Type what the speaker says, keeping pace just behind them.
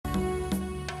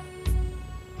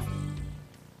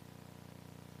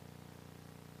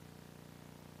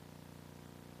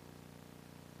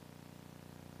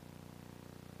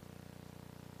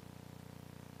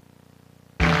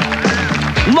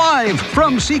Live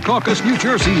from Secaucus, New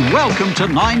Jersey, welcome to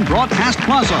 9 Broadcast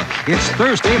Plaza. It's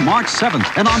Thursday, March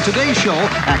 7th, and on today's show,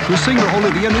 actress-singer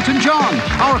Olivia Newton-John.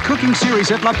 Our cooking series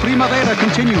at La Primavera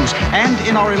continues, and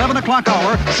in our 11 o'clock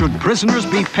hour, should prisoners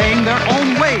be paying their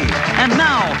own way? And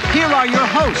now, here are your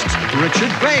hosts, Richard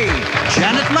Bay,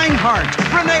 Janet Langhart,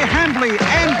 Renee Handley,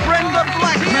 and Brenda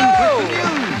Blackman with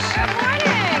the news. Good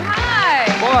morning. Hi.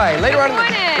 Boy, later Good on,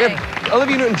 morning. we have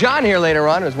Olivia Newton-John here later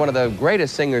on, who's one of the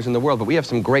greatest singers in the world, but we have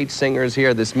some great singers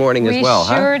here this morning as well,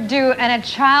 We sure do, and a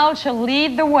child shall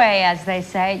lead the way, as they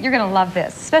say. You're going to love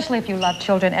this, especially if you love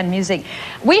children and music.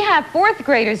 We have 4th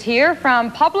graders here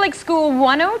from Public School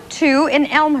 102 in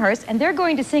Elmhurst, and they're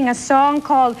going to sing a song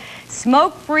called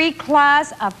Smoke-Free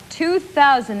Class of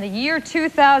 2000, the year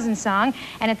 2000 song,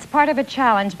 and it's part of a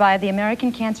challenge by the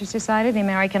American Cancer Society, the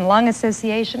American Lung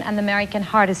Association, and the American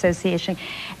Heart Association.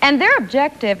 And their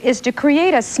objective is to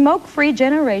create a smoke-free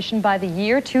generation by the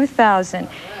year 2000. Is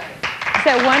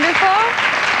that wonderful?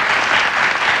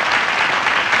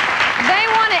 They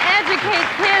want to educate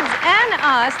kids and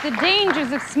us the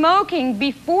dangers of smoking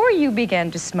before you begin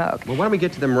to smoke. Well, why don't we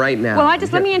get to them right now? Well,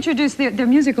 let me introduce their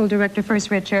musical director first,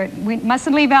 Richard. We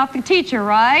mustn't leave out the teacher,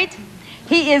 right?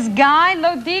 He is Guy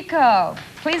Lodico.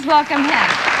 Please welcome him.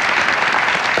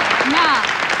 Now,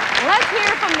 let's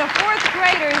hear from the 4th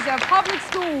graders of Public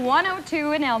School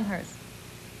 102 in Elmhurst.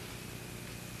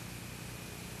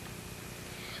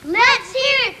 Let's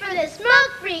hear it for the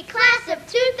smoke-free class of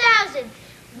 2000.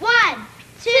 1,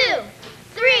 2,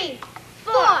 3,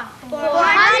 4.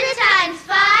 400 times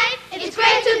 5, it's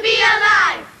great to be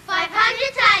alive. 500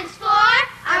 times 4,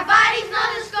 our bodies know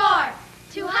the score.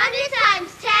 200 times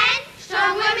 10,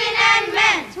 strong women and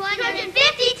men. 250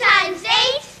 times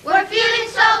 8, we're feeling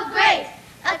so great.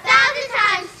 1,000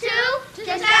 times 2,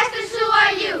 just ask us who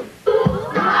are you? Who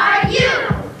are you?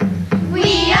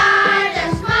 We are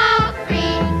the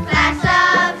smoke-free class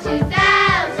of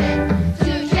 2000.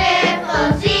 2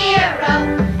 triple 0,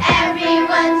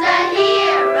 everyone's a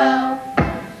hero.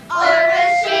 Or a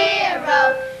shiro.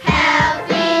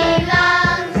 Healthy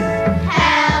lungs,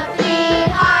 healthy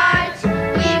hearts.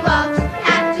 We won't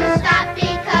have to stop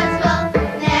because we'll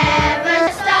never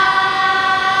stop.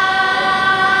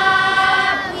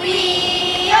 We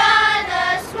are the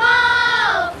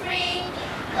smoke-free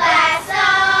class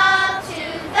of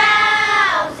 2000.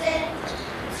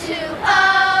 2000.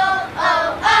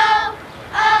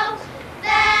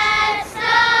 That's the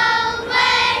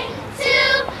way to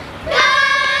go.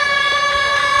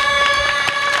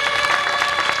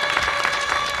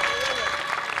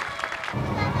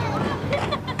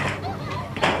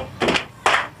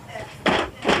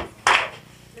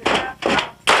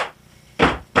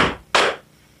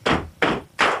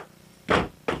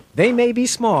 They may be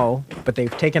small, but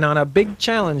they've taken on a big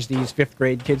challenge, these 5th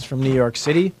grade kids from New York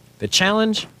City. The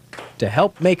challenge? To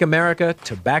help make America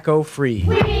tobacco-free.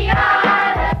 We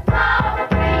are the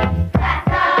smoke-free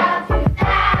class of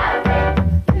 2000.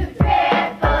 2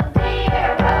 triple 0,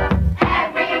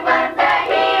 everyone's a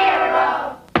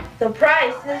hero. The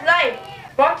price is life.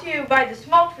 Brought to you by the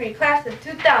smoke-free class of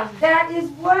 2000. That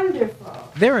is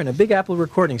wonderful. They're in a Big Apple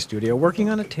recording studio working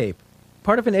on a tape,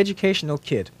 part of an educational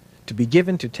kit, to be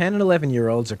given to 10 and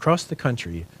 11-year-olds across the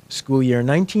country, school year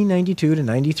 1992 to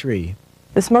 93.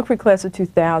 The Smoke-Free Class of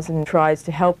 2000 tries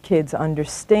to help kids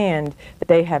understand that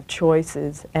they have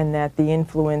choices and that the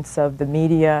influence of the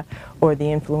media or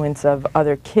the influence of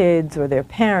other kids or their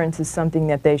parents is something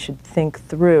that they should think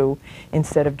through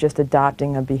instead of just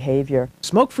adopting a behavior.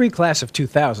 Smoke-Free Class of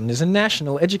 2000 is a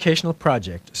national educational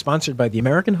project sponsored by the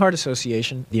American Heart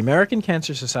Association, the American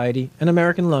Cancer Society, and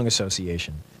American Lung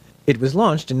Association. It was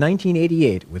launched in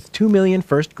 1988 with 2 million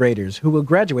 1st graders who will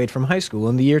graduate from high school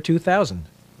in the year 2000.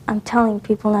 I'm telling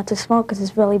people not to smoke because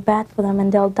it's really bad for them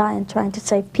and they'll die in trying to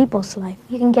save people's life.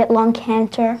 You can get lung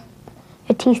cancer,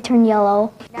 your teeth turn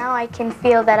yellow. Now I can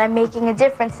feel that I'm making a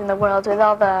difference in the world with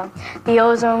all the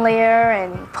ozone layer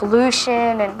and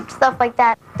pollution and stuff like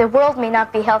that. The world may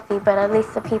not be healthy, but at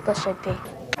least the people should be.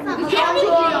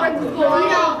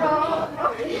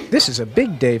 This is a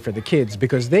big day for the kids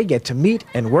because they get to meet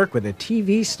and work with a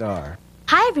TV star.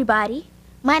 Hi, everybody.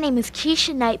 My name is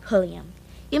Keisha Knight Pulliam.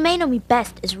 You may know me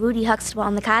best as Rudy Huxtable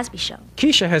on The Cosby Show.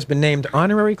 Keisha has been named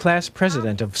honorary class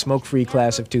president of Smoke-Free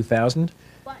Class of 2000,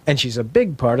 and she's a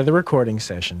big part of the recording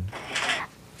session.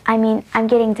 I mean, I'm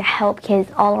getting to help kids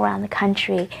all around the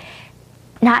country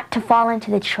not to fall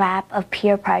into the trap of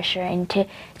peer pressure and to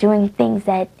doing things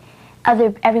that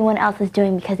everyone else is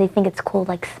doing because they think it's cool,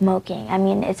 like smoking. I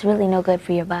mean, it's really no good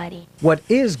for your body. What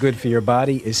is good for your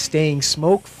body is staying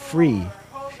smoke-free.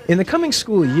 In the coming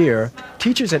school year,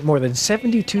 teachers at more than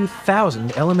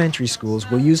 72,000 elementary schools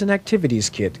will use an activities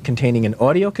kit containing an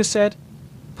audio cassette,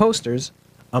 posters,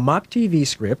 a mock TV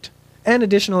script, and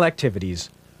additional activities,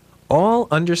 all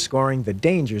underscoring the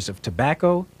dangers of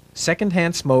tobacco,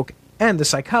 secondhand smoke, and the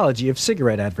psychology of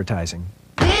cigarette advertising.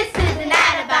 This is an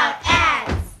ad about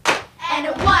ads. And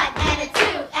a 1, and a 2,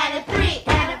 and a 3,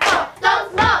 and a 4.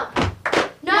 Don't smoke.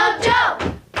 No joke.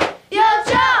 You'll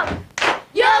choke.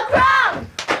 You'll croak.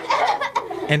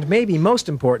 And maybe most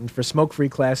important for Smoke-Free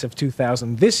Class of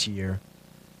 2000 this year,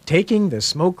 taking the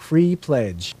Smoke-Free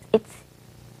Pledge. It's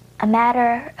a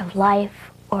matter of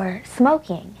life or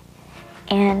smoking.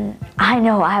 And I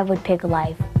know I would pick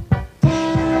life.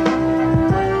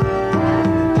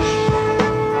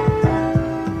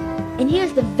 And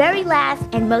here's the very last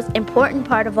and most important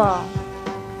part of all.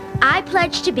 I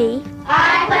pledge to be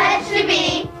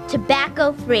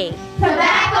tobacco-free.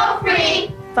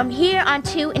 Tobacco-free. From here on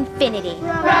to infinity.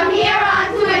 From here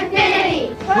on to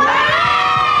infinity. Hooray!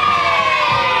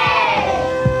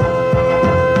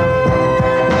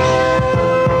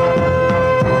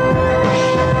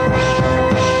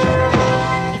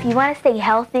 If you want to stay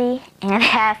healthy and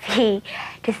happy,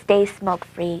 to stay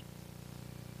smoke-free,